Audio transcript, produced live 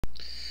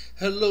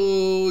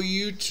Hello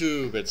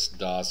YouTube, it's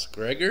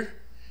DasGregor,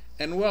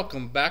 and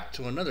welcome back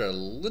to another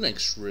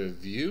Linux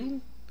review.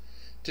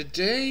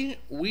 Today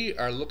we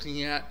are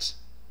looking at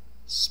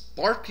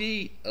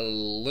Sparky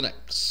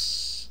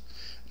Linux.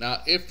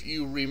 Now if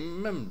you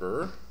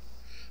remember,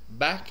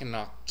 back in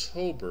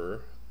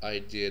October I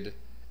did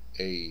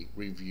a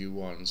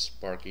review on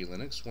Sparky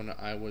Linux when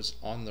I was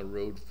on the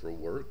road for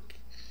work.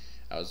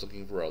 I was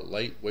looking for a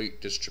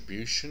lightweight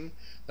distribution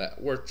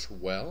that worked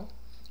well,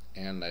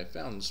 and I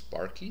found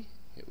Sparky.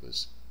 It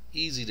was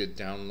easy to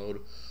download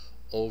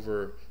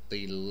over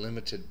the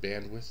limited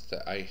bandwidth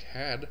that I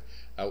had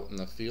out in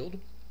the field.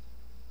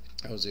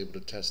 I was able to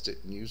test it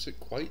and use it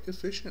quite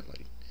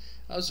efficiently.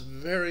 I was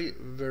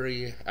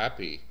very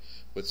happy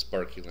with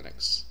Sparky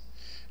Linux.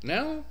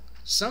 Now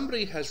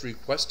somebody has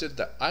requested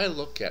that I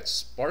look at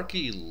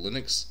Sparky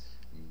Linux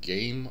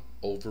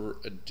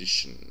GameOver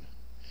Edition.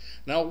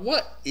 Now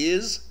what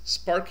is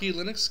Sparky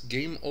Linux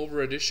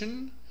GameOver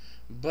Edition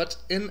but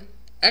an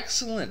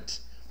excellent,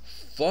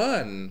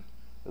 fun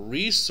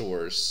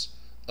resource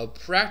of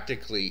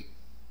practically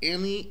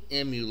any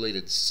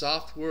emulated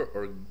software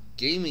or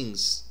gaming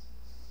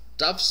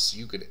stuffs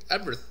you could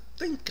ever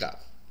think of.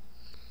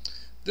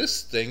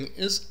 This thing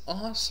is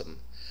awesome.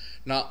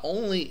 Not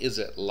only is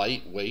it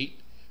lightweight,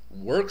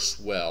 works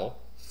well,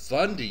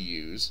 fun to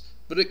use,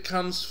 but it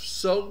comes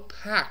so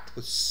packed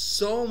with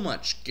so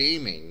much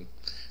gaming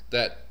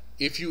that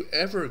if you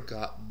ever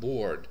got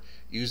bored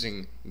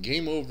using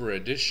GameOver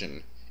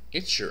Edition,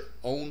 it's your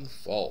own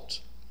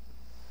fault.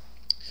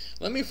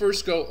 Let me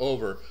first go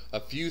over a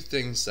few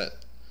things that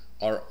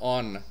are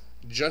on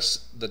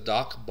just the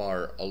dock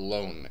bar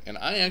alone, and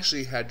I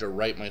actually had to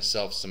write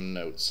myself some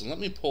notes, so let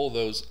me pull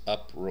those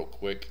up real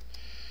quick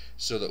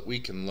so that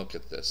we can look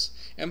at this.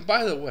 And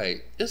by the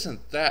way,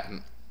 isn't that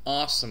an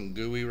awesome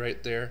GUI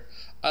right there?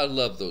 I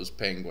love those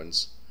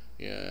penguins.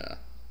 Yeah.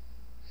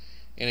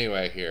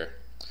 Anyway, here,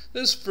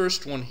 this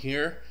first one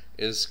here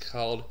is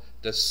called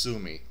the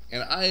Sumi,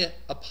 and I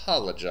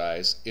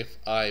apologize if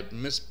I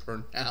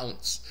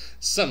mispronounce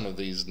some of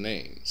these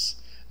names.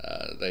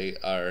 They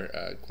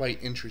are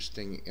quite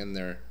interesting in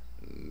their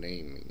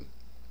naming.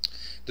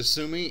 The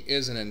Sumi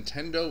is a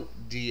Nintendo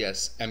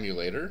DS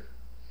emulator.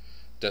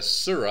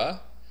 Dasura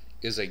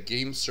is a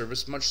game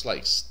service much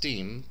like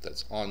Steam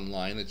that's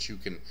online that you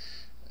can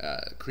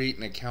create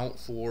an account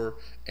for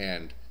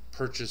and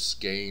purchase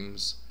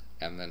games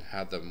and then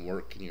have them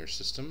work in your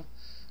system.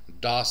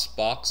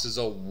 Dosbox is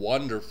a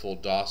wonderful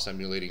DOS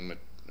emulating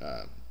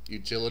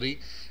utility.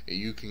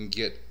 You can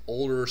get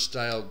older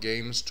style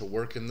games to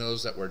work in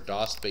those that were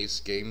DOS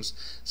based games,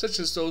 such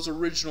as those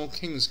original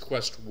King's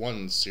Quest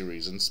 1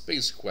 series and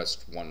Space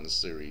Quest 1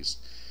 series.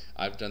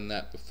 I've done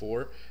that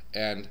before,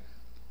 and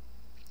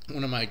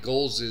one of my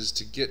goals is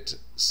to get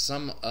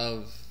some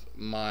of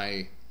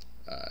my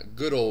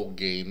good old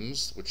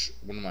games, which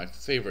one of my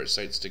favorite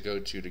sites to go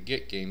to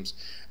get games.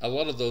 A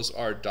lot of those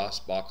are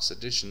DOSBox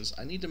editions.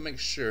 I need to make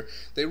sure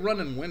they run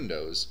in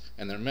Windows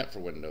and they're meant for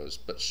Windows,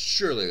 but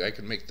surely I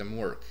can make them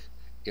work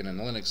in a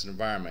Linux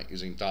environment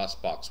using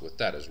DOSBox with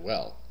that as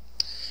well.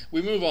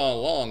 We move on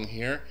along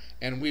here,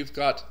 and we've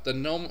got the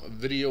Gnome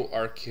Video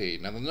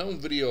Arcade. Now the Gnome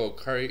Video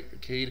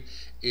Arcade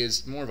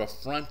is more of a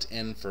front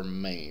end for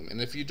Mame, and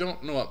if you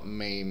don't know what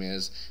Mame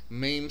is,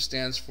 Mame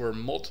stands for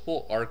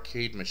Multiple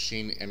Arcade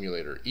Machine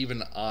Emulator.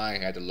 Even I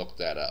had to look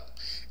that up.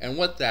 And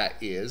what that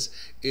is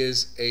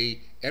a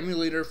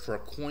emulator for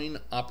coin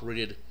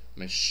operated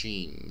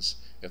machines.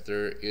 If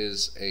there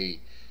is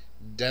a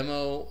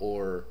demo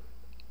or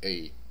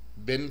a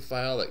bin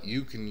file that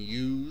you can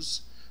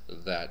use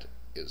that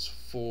is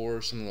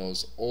for some of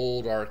those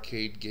old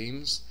arcade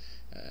games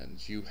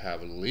and you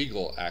have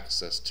legal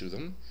access to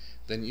them,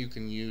 then you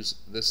can use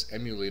this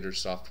emulator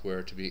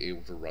software to be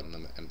able to run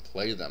them and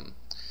play them.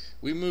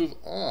 We move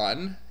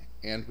on,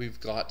 and we've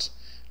got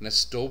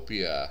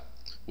Nestopia,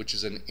 which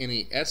is an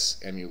NES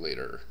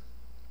emulator.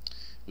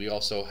 We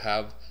also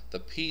have the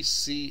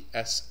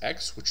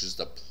PCSX, which is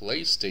the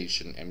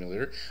PlayStation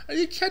emulator. Are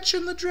you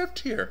catching the drift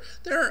here?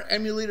 There are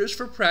emulators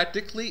for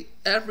practically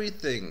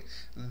everything.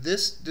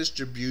 This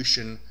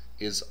distribution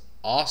is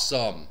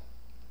awesome.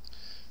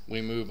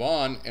 We move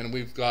on, and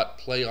we've got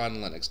Play on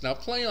Linux. Now,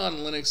 Play on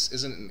Linux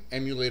isn't an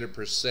emulator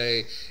per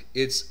se.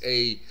 It's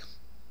a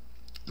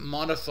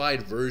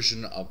modified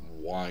version of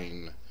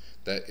Wine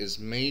that is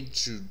made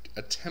to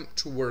attempt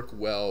to work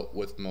well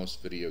with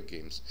most video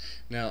games.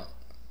 Now,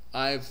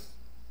 I've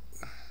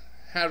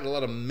had a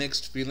lot of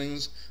mixed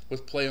feelings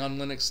with Play on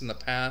Linux in the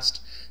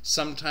past.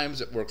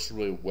 Sometimes it works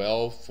really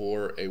well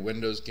for a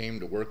Windows game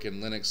to work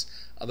in Linux.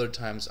 Other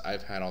times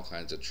I've had all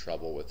kinds of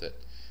trouble with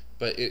it.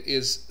 But it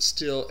is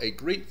still a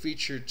great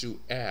feature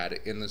to add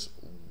in this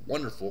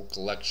wonderful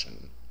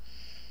collection.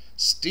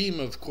 Steam,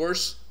 of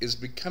course, is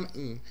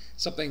becoming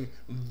something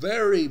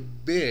very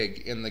big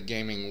in the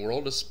gaming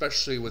world,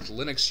 especially with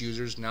Linux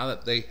users now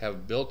that they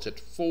have built it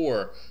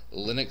for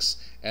Linux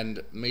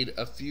and made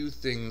a few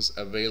things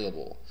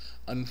available.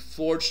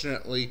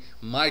 Unfortunately,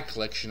 my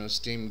collection of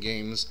Steam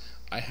games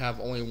I have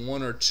only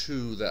one or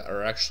two that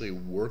are actually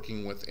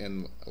working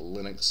within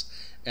Linux,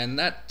 and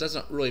that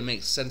doesn't really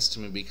make sense to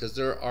me because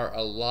there are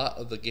a lot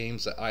of the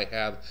games that I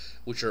have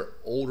which are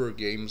older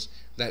games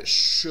that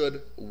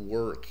should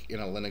work in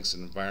a Linux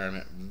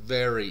environment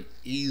very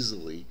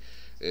easily.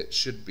 It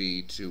should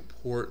be to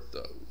port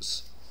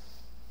those.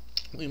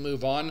 We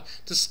move on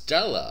to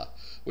Stella,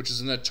 which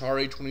is an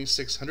Atari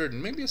 2600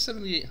 and maybe a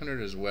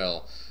 7800 as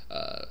well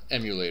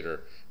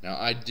emulator. Now,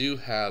 I do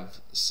have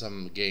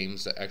some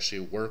games that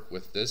actually work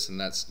with this, and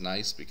that's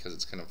nice because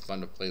it's kind of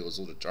fun to play those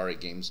old Atari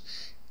games.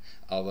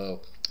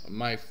 Although,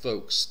 my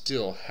folks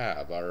still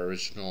have our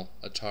original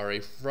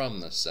Atari from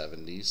the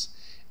 70s,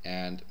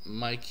 and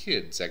my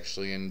kids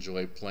actually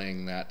enjoy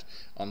playing that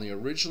on the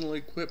original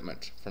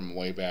equipment from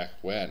way back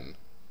when.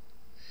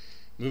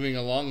 Moving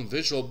along,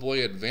 Visual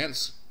Boy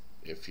Advance.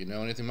 If you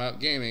know anything about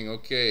gaming,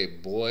 okay,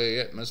 boy,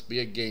 it must be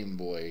a Game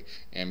Boy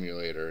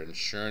emulator, and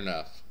sure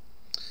enough.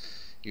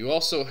 You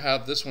also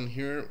have this one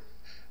here,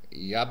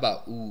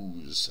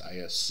 Yaba-Ooze, I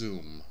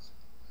assume,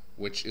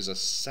 which is a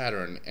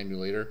Saturn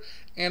emulator.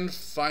 And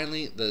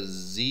finally, the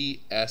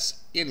ZSNES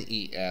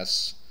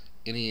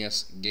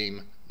NES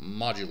Game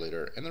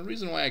Modulator. And the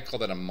reason why I call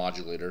that a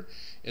modulator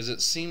is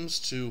it seems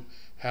to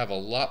have a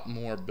lot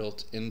more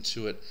built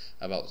into it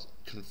about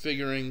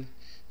configuring,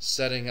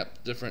 setting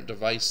up different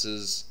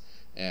devices,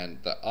 and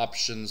the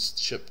options,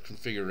 chip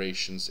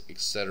configurations,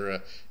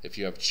 etc. If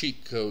you have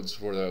cheat codes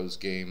for those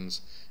games,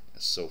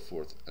 so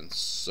forth and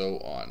so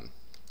on.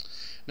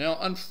 Now,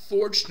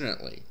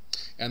 unfortunately,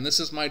 and this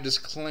is my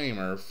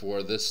disclaimer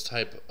for this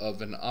type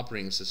of an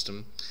operating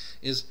system,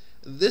 is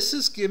this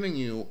is giving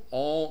you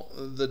all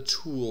the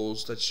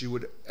tools that you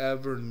would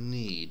ever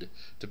need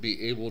to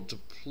be able to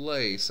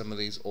play some of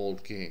these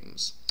old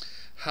games.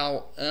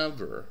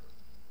 However,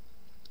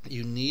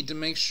 you need to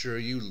make sure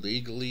you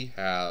legally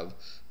have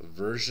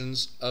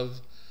versions of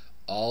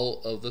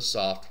all of the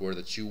software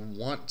that you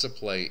want to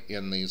play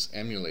in these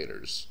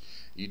emulators.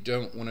 You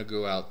don't want to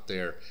go out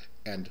there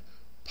and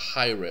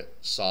pirate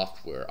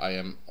software. I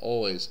am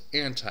always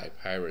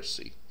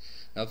anti-piracy.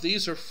 Now,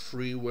 these are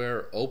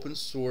freeware, open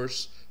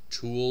source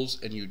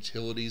tools and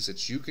utilities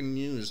that you can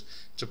use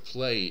to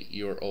play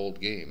your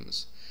old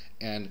games.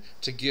 And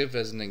to give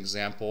as an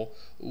example,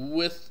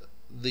 with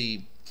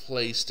the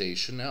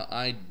PlayStation, now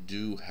I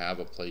do have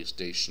a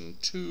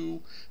PlayStation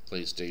 2,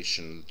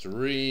 PlayStation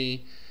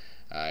 3,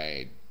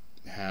 I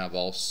have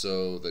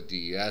also the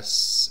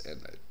DS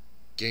and the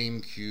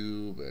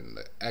GameCube and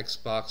the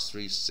Xbox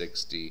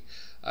 360.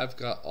 I've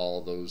got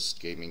all those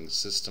gaming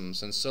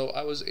systems, and so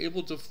I was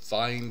able to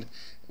find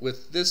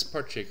with this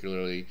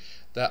particularly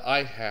that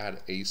I had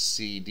a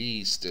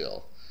CD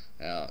still.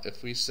 Now,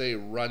 if we say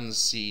run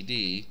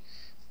CD,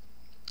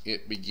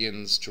 it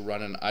begins to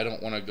run, and I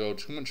don't want to go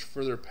too much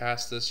further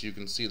past this. You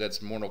can see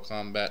that's Mortal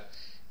Kombat,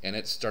 and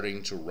it's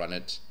starting to run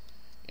it,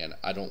 and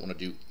I don't want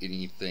to do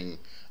anything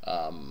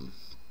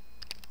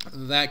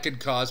that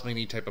could cause me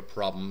any type of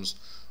problems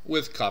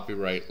with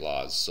copyright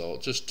laws. So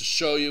just to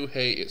show you,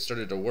 hey, it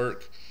started to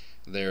work,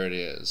 there it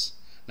is.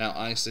 Now,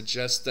 I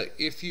suggest that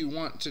if you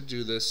want to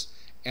do this,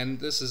 and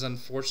this is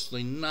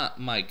unfortunately not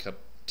my cup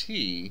of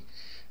tea,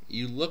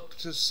 you look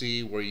to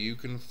see where you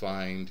can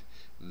find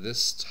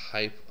this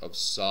type of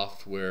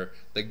software,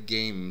 the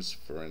games,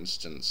 for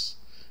instance,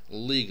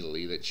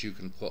 legally, that you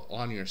can put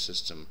on your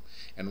system.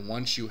 And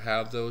once you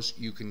have those,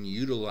 you can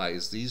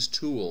utilize these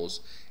tools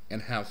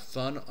and have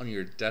fun on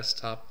your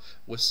desktop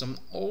with some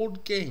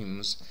old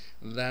games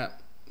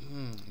that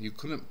you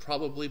couldn't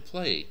probably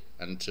play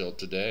until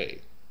today.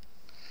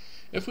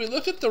 If we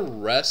look at the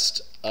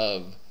rest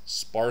of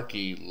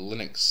Sparky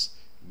Linux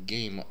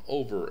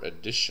GameOver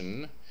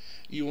edition,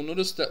 you will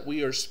notice that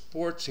we are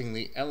sporting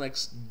the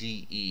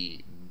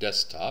Lxde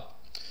Desktop,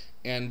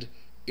 and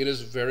it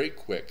is very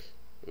quick,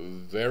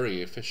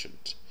 very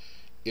efficient.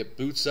 It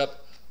boots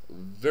up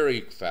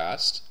very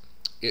fast.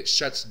 It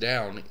shuts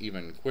down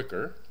even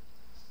quicker.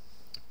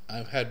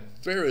 I've had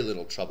very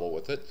little trouble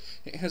with it.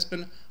 It has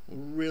been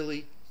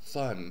really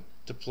fun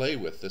to play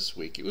with this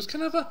week. It was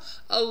kind of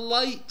a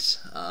light,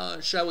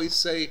 shall we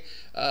say,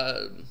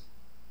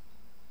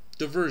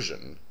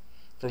 diversion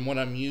from what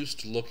I'm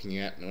used to looking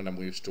at and what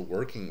I'm used to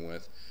working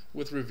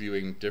with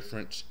reviewing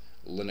different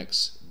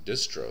Linux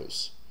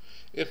distros.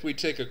 If we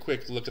take a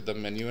quick look at the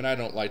menu, and I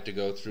don't like to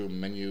go through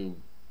menu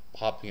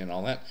hopping and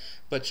all that,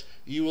 but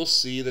you will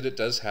see that it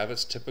does have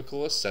its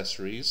typical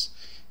accessories,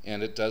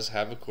 and it does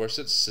have, of course,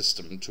 its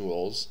system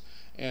tools,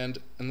 and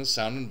in the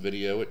sound and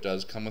video it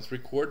does come with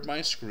record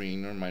my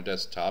screen or my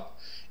desktop,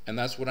 and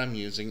that's what I'm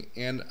using.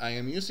 And I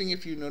am using,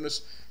 if you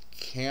notice,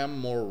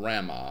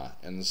 Camorama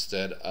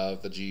instead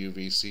of the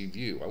GUVC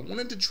view. I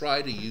wanted to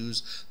try to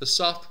use the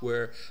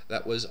software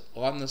that was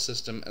on the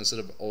system instead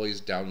of always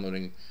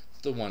downloading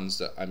the ones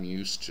that I'm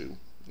used to.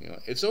 You know,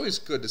 it's always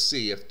good to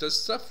see if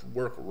does stuff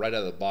work right out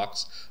of the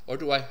box, or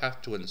do I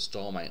have to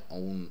install my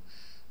own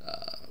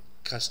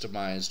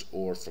customized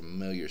or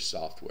familiar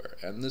software.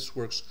 And this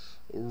works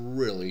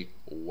really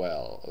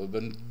well. I've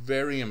been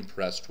very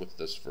impressed with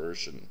this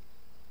version.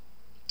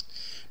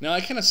 Now I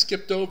kind of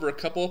skipped over a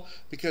couple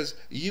because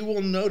you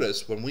will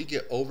notice when we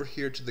get over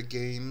here to the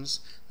games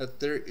that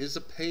there is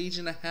a page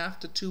and a half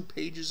to 2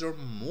 pages or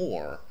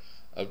more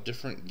of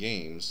different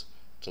games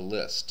to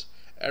list.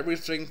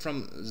 Everything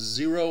from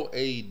 0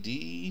 AD,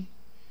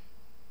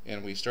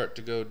 and we start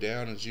to go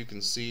down. As you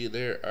can see,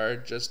 there are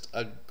just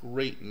a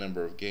great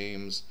number of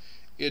games.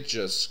 It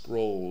just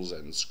scrolls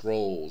and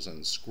scrolls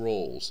and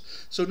scrolls.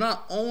 So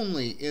not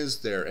only is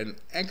there an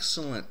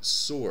excellent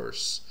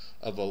source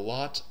of a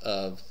lot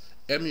of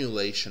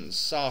emulation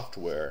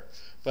software,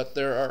 but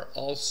there are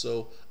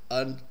also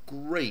a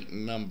great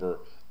number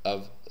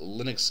of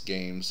Linux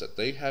games that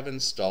they have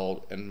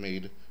installed and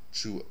made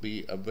to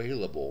be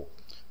available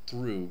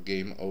through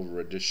GameOver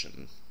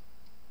Edition.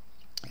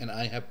 And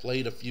I have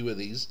played a few of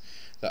these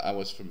that I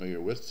was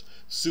familiar with.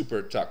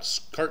 Super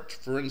Tux Kart,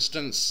 for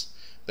instance.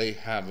 They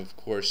have, of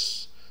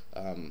course,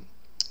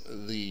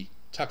 the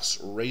Tux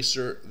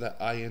Racer that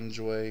I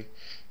enjoy,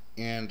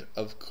 and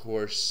of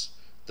course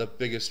the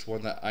biggest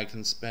one that I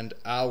can spend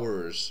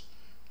hours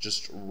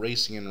just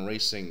racing and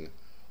racing,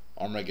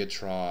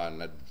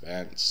 Armageddon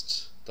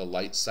Advanced, the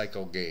light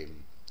cycle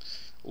game.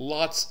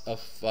 Lots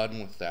of fun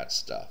with that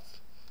stuff.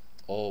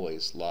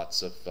 Always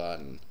lots of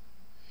fun.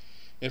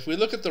 If we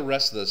look at the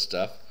rest of the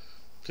stuff,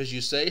 because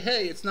you say,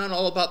 hey, it's not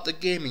all about the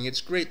gaming.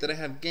 It's great that I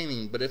have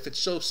gaming, but if it's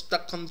so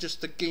stuck on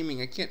just the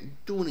gaming, I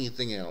can't do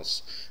anything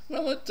else.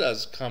 Well, it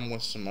does come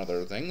with some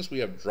other things. We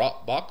have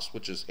Dropbox,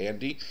 which is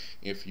handy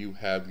if you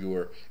have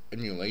your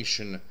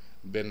emulation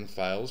bin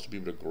files to be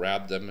able to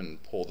grab them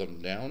and pull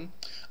them down.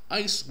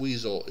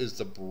 Iceweasel is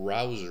the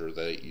browser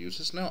that it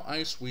uses. Now,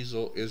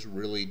 Iceweasel is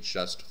really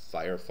just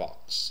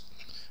Firefox,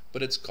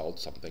 but it's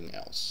called something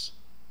else.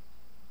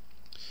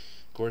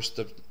 Of course,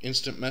 the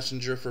instant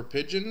messenger for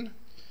Pigeon,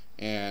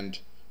 and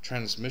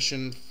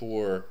transmission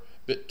for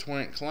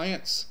BitTorrent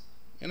clients,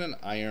 and an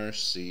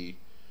IRC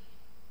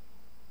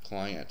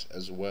client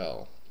as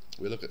well.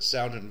 We look at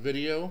sound and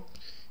video,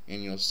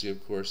 and you'll see,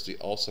 of course, the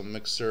awesome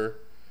mixer,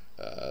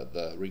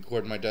 the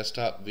Record My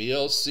Desktop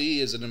VLC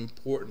is an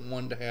important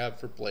one to have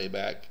for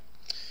playback,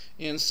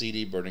 and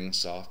CD burning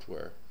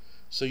software.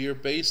 So your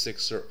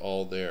basics are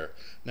all there.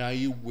 Now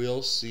you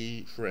will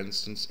see, for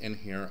instance, in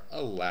here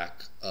a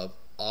lack of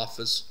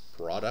Office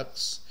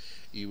products.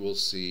 You will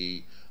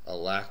see a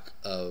lack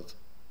of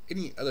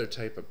any other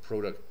type of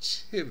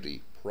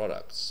productivity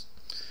products.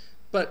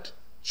 But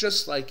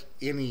just like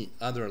any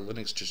other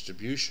Linux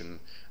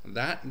distribution,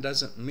 that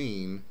doesn't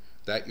mean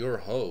that you're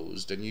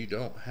hosed and you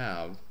don't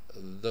have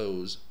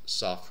those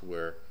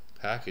software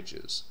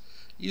packages.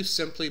 You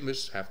simply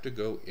just have to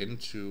go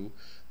into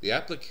the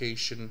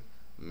application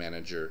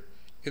manager,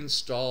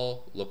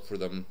 install, look for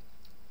them,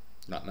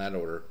 not in that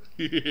order,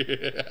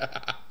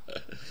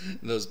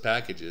 those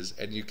packages,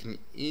 and you can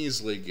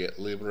easily get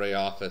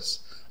LibreOffice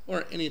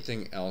or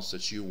anything else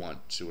that you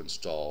want to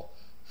install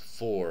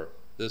for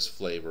this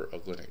flavor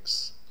of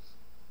Linux.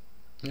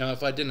 Now,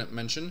 if I didn't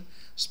mention,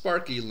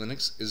 Sparky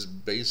Linux is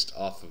based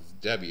off of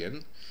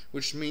Debian,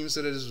 which means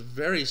that it is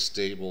very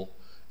stable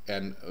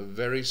and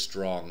very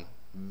strong,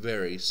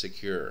 very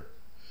secure.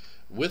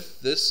 With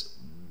this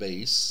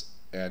base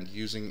and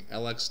using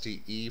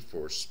Lxde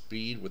for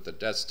speed with the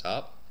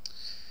desktop,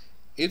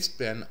 it's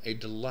been a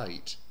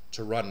delight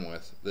to run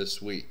with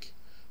this week.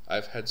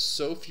 I've had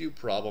so few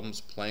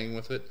problems playing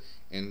with it,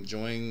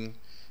 enjoying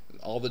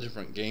all the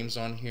different games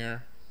on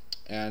here,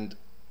 and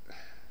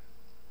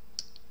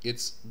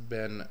it's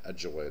been a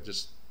joy.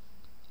 Just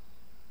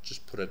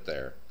put it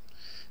there.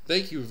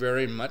 Thank you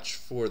very much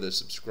for the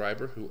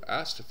subscriber who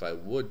asked if I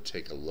would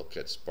take a look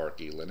at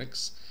Sparky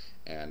Linux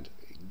and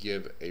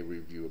give a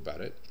review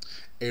about it.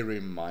 A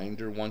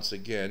reminder once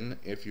again,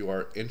 if you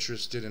are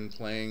interested in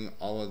playing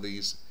all of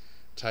these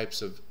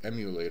types of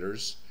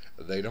emulators,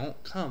 they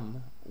don't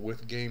come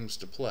with games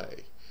to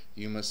play.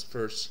 You must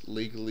first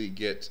legally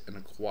get and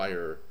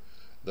acquire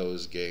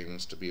those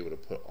games to be able to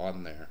put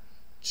on there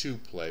to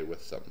play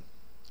with them.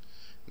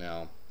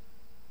 Now,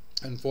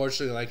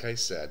 unfortunately, like I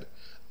said,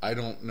 I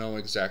don't know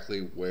exactly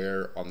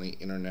where on the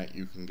internet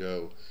you can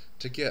go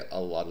to get a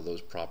lot of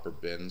those proper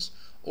bins,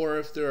 or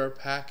if there are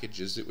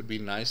packages. It would be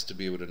nice to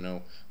be able to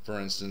know, for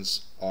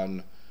instance,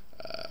 on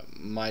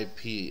my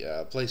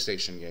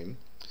PlayStation game,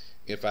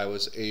 if I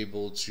was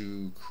able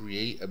to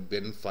create a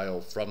bin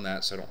file from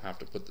that so I don't have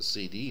to put the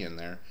CD in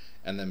there,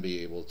 and then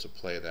be able to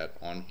play that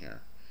on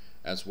here,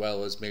 as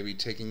well as maybe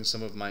taking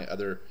some of my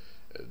other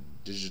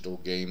digital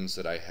games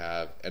that I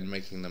have and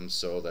making them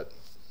so that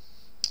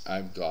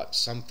I've got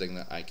something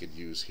that I could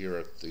use here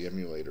at the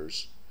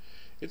emulators.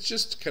 It's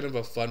just kind of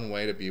a fun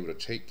way to be able to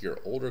take your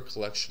older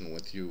collection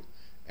with you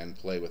and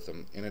play with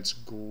them, and it's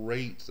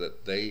great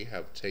that they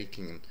have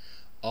taken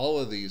all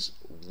of these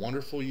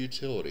wonderful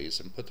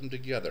utilities and put them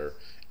together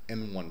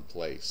in one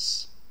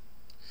place.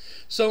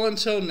 So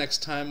until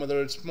next time,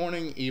 whether it's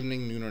morning,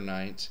 evening, noon, or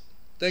night,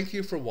 thank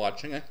you for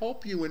watching. I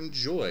hope you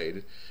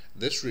enjoyed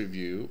this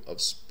review of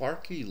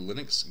Sparky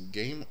Linux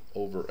Game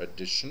Over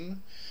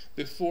Edition.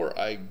 Before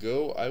I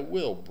go, I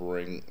will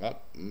bring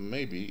up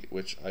maybe,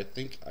 which I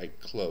think I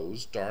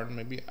closed. Darn,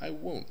 maybe I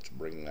won't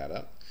bring that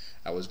up.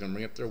 I was going to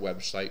bring up their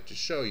website to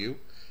show you,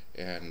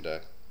 and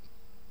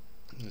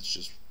let's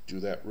just do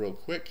that real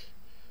quick.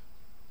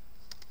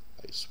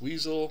 Ice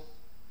Weasel.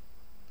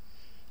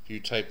 If you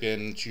type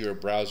into your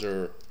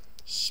browser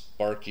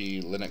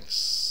Sparky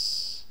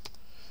Linux,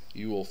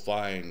 you will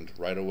find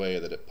right away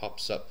that it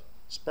pops up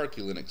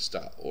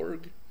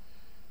sparkylinux.org.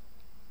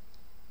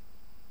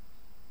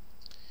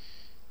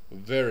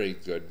 Very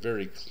good,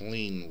 very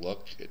clean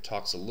look. It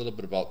talks a little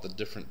bit about the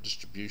different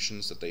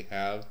distributions that they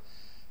have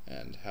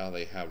and how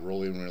they have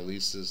rolling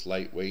releases,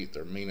 lightweight.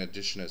 Their main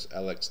edition is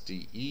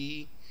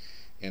Lxde.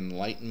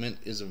 Enlightenment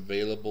is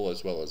available,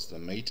 as well as the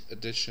Mate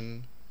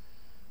edition.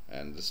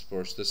 And this, of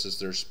course, this is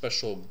their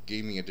special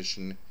gaming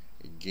edition,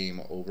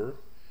 Game Over.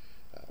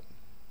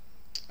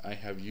 I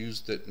have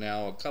used it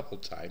now a couple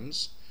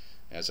times.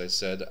 As I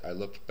said, I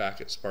looked back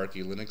at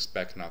Sparky Linux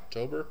back in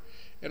October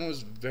and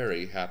was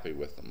very happy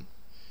with them.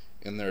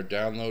 In their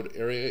download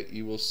area,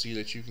 you will see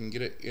that you can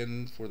get it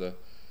in for the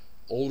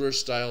older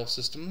style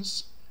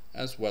systems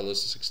as well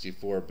as the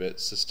 64-bit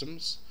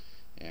systems,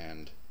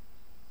 and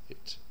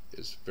it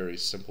is very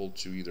simple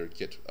to either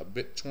get a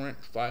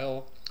BitTorrent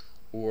file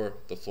or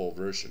the full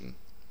version.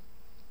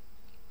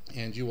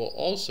 And you will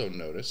also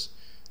notice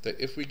that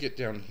if we get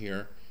down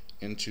here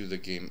into the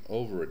Game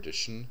Over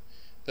edition,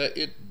 that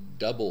it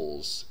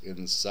doubles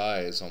in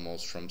size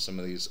almost from some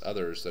of these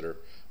others that are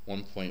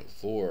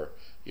 1.4.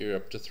 You're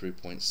up to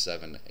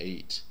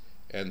 3.78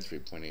 and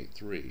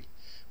 3.83.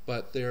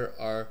 But there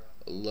are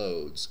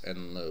loads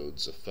and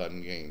loads of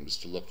fun games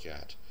to look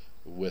at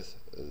with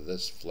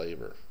this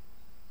flavor.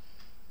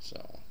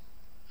 So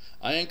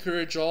I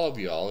encourage all of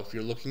y'all, if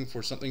you're looking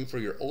for something for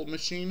your old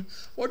machine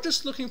or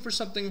just looking for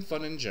something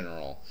fun in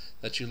general,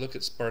 that you look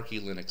at Sparky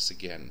Linux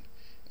again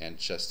and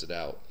test it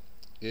out.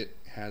 It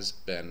has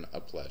been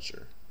a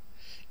pleasure.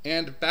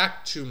 And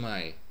back to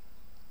my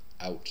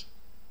out.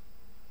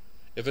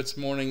 If it's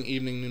morning,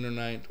 evening, noon, or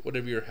night,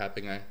 whatever you're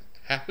having, I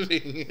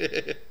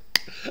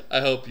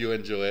hope you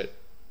enjoy it.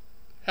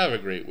 Have a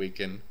great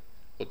weekend.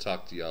 We'll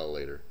talk to y'all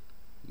later.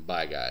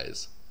 Bye,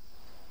 guys.